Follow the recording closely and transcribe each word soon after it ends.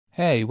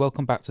Hey,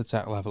 welcome back to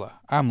Tech Leveler.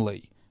 I'm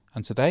Lee,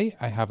 and today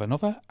I have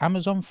another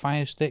Amazon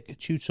Firestick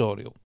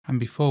tutorial. And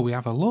before we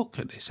have a look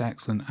at this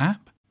excellent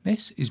app,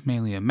 this is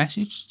mainly a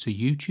message to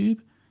YouTube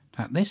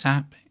that this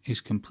app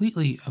is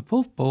completely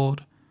above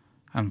board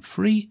and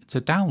free to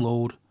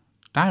download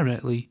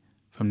directly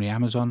from the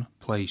Amazon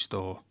Play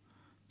Store.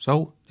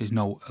 So there's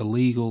no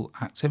illegal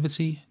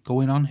activity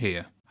going on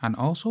here. And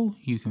also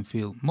you can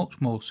feel much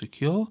more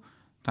secure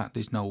that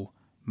there's no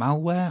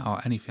malware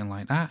or anything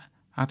like that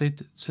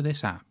added to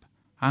this app.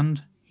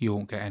 And you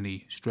won't get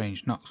any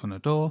strange knocks on the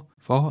door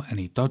for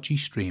any dodgy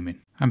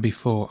streaming. And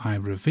before I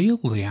reveal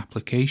the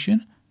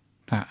application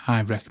that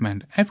I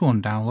recommend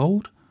everyone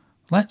download,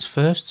 let's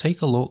first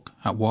take a look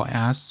at what it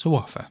has to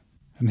offer.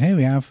 And here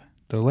we have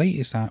the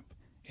latest app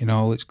in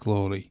all its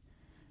glory.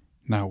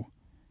 Now,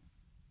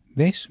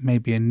 this may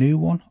be a new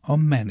one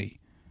on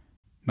many.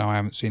 Now, I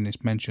haven't seen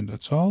this mentioned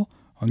at all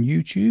on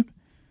YouTube.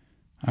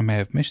 I may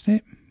have missed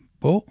it,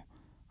 but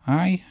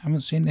I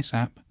haven't seen this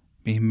app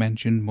being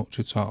mentioned much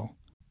at all.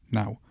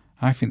 Now,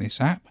 I think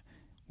this app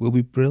will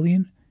be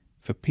brilliant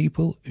for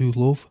people who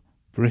love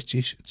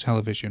British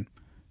television.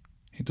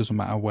 It doesn't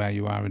matter where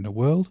you are in the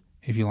world,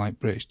 if you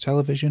like British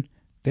television,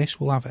 this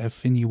will have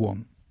everything you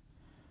want.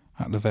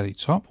 At the very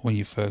top, when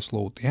you first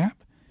load the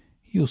app,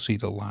 you'll see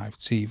the live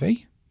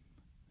TV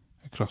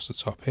across the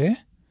top here.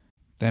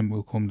 Then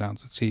we'll come down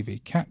to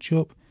TV catch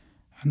up,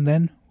 and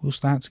then we'll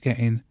start to get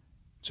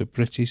into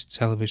British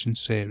television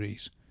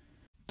series.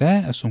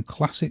 There are some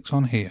classics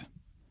on here,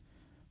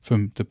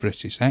 from the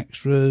British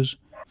Extras,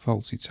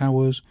 Fawlty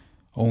Towers,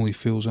 Only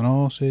Fools and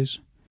Horses,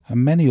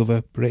 and many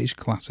other British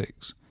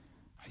classics.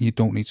 And you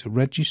don't need to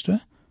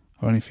register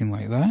or anything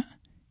like that.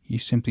 You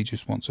simply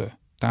just want to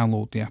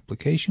download the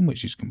application,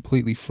 which is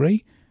completely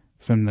free,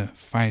 from the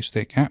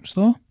Firestick App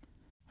Store,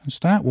 and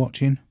start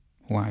watching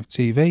live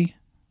TV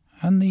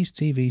and these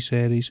TV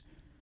series.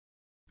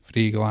 For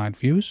the eagle-eyed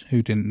viewers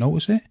who didn't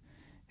notice it,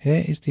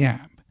 here is the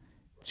app,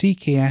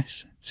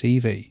 TKS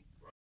TV.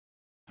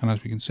 And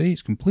as we can see,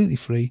 it's completely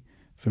free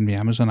from the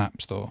Amazon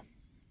App Store.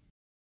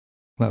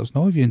 Let us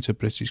know if you're into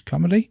British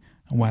comedy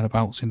and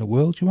whereabouts in the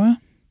world you are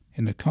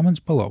in the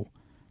comments below,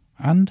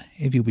 and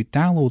if you'll be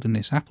downloading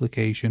this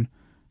application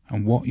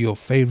and what your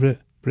favourite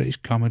British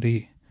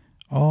comedy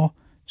or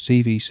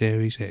TV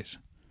series is.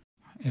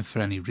 If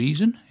for any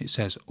reason it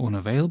says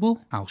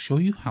unavailable, I'll show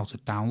you how to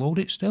download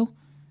it still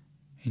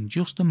in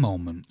just a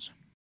moment.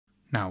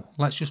 Now,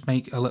 let's just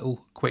make a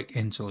little quick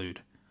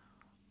interlude.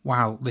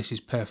 While this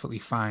is perfectly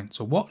fine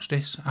to watch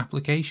this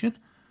application,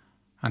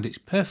 and it's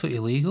perfectly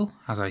legal,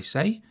 as I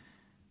say,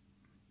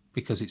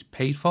 because it's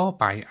paid for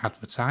by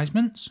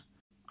advertisements,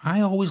 I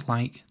always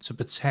like to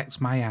protect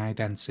my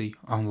identity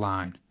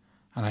online,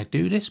 and I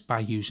do this by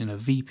using a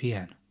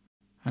VPN.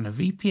 And a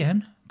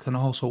VPN can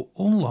also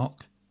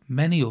unlock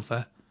many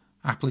other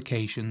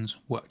applications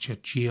which are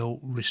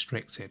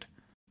geo-restricted.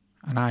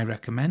 And I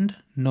recommend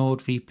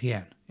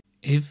NordVPN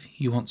if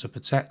you want to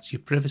protect your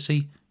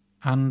privacy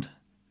and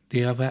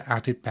the other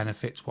added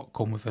benefits what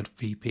come with a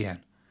VPN.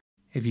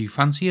 If you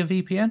fancy a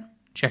VPN,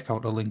 check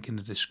out the link in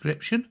the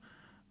description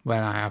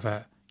where I have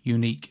a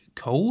unique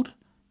code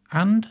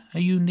and a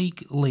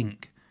unique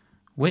link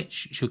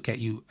which should get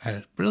you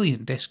a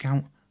brilliant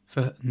discount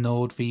for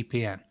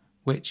NordVPN,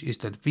 which is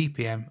the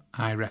VPN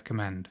I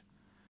recommend.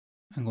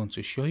 I'm going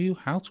to show you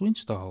how to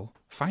install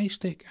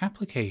Firestick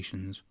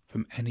applications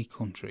from any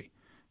country.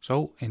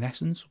 So in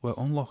essence, we're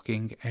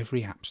unlocking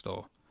every app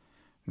store.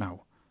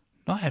 Now,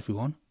 not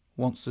everyone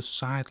wants to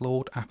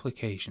sideload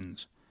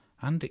applications,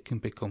 and it can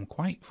become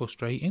quite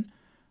frustrating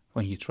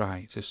when you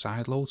try to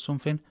sideload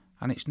something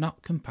and it's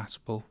not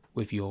compatible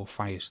with your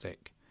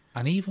Firestick.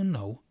 And even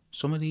though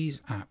some of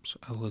these apps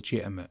are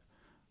legitimate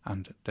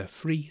and they're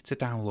free to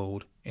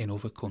download in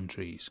other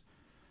countries,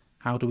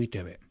 how do we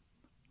do it?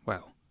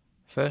 Well,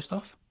 first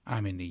off,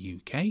 I'm in the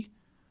UK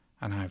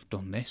and I've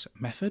done this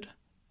method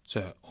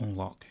to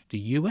unlock the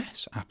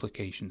US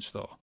application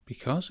store,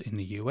 because in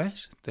the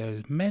US there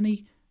are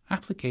many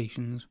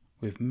applications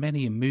with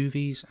many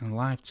movies and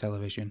live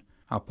television.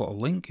 I'll put a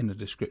link in the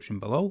description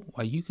below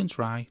where you can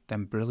try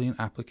them brilliant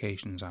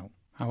applications out.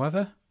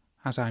 However,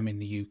 as I'm in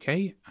the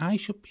UK, I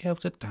should be able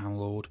to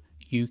download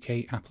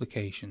UK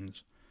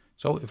applications.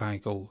 So if I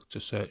go to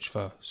search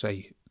for,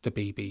 say, the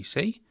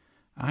BBC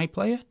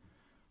iPlayer,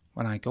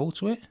 when I go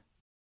to it,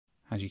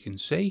 as you can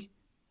see,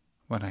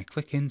 when I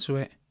click into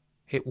it,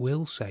 it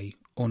will say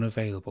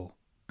unavailable,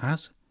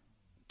 as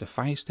the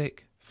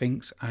Firestick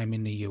thinks I'm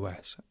in the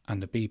US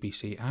and the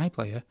BBC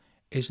iPlayer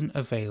isn't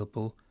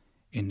available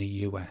in the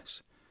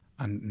US.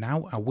 And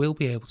now I will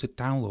be able to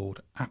download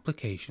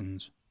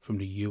applications from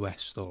the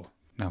US store.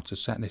 Now, to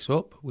set this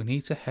up, we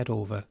need to head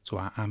over to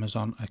our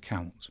Amazon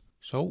account.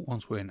 So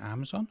once we're in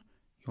Amazon,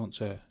 you want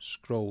to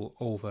scroll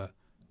over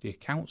the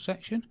account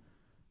section,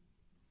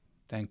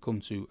 then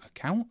come to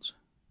account,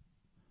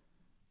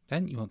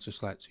 then you want to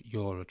select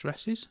your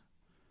addresses,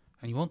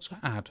 and you want to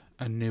add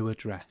a new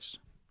address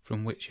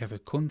from whichever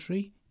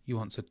country you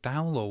want to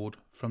download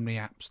from the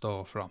App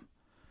Store from.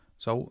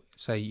 So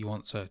say you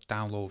want to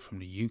download from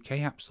the UK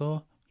App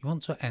Store, you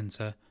want to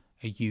enter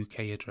a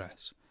UK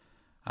address.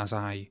 As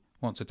I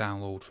want to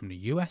download from the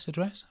US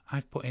address,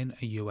 I've put in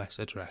a US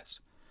address.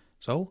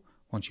 So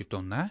once you've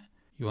done that,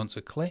 you want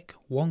to click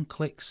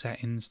one-click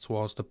settings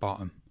towards the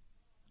bottom.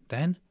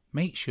 Then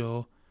make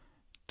sure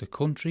the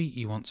country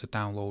you want to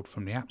download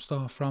from the App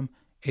Store from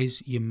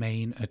is your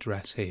main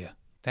address here.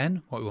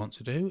 Then what we want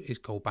to do is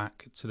go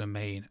back to the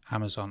main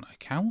Amazon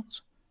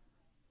account.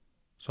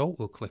 So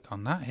we'll click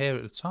on that here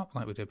at the top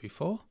like we did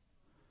before.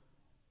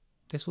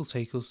 This will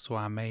take us to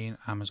our main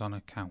Amazon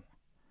account.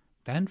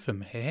 Then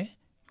from here,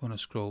 you want to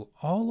scroll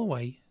all the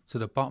way to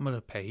the bottom of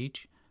the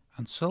page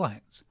and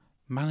select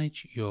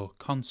Manage your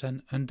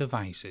content and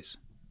devices.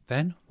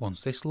 Then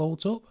once this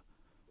loads up,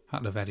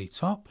 at the very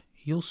top,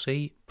 you'll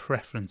see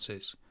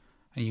Preferences.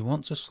 And you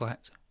want to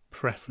select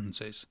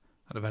Preferences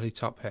at the very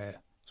top here.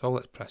 So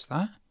let's press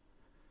that.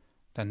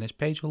 Then this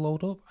page will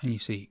load up and you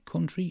see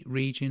Country,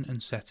 Region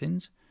and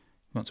Settings.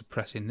 You want to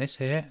press in this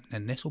here and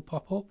then this will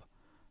pop up.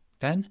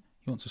 Then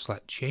you want to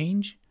select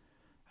Change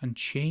and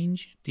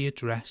change the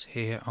address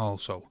here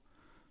also.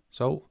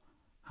 So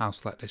I'll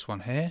select this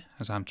one here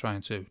as I'm trying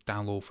to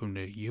download from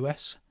the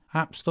US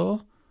App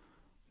Store.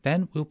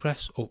 Then we'll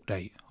press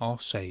Update or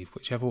Save,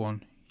 whichever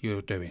one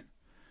you're doing.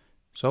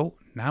 So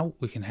now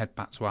we can head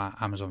back to our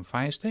Amazon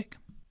Firestick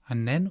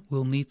and then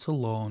we'll need to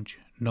launch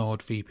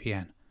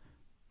NordVPN.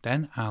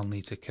 Then I'll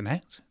need to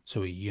connect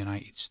to a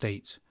United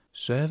States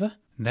server.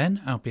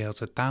 Then I'll be able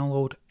to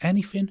download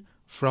anything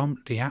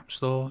from the App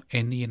Store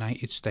in the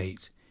United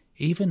States,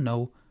 even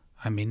though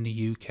I'm in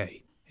the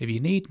UK. If you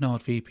need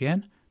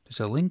NordVPN, there's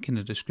a link in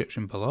the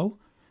description below.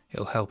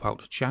 It'll help out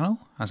the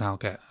channel as I'll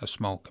get a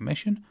small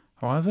commission.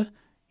 However,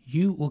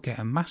 you will get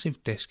a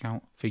massive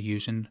discount for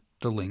using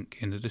the link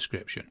in the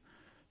description.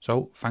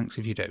 So thanks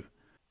if you do.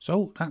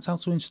 So that's how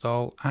to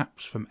install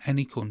apps from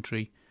any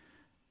country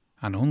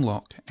and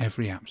unlock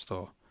every app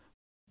store.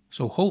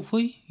 So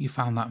hopefully you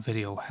found that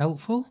video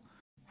helpful.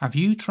 Have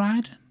you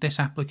tried this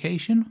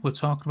application we're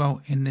talking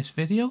about in this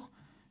video?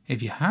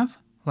 If you have,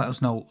 let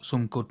us know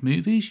some good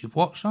movies you've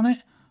watched on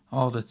it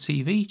or the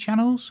TV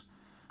channels.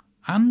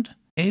 And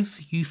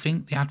if you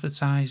think the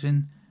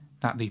advertising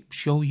that they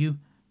show you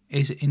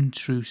is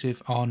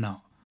intrusive or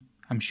not.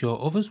 I'm sure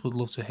others would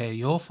love to hear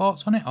your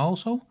thoughts on it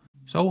also.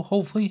 So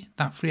hopefully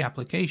that free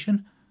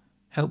application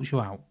helps you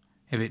out.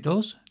 If it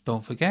does,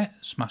 don't forget,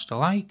 smash the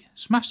like,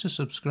 smash the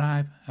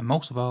subscribe, and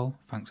most of all,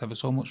 thanks ever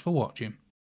so much for watching.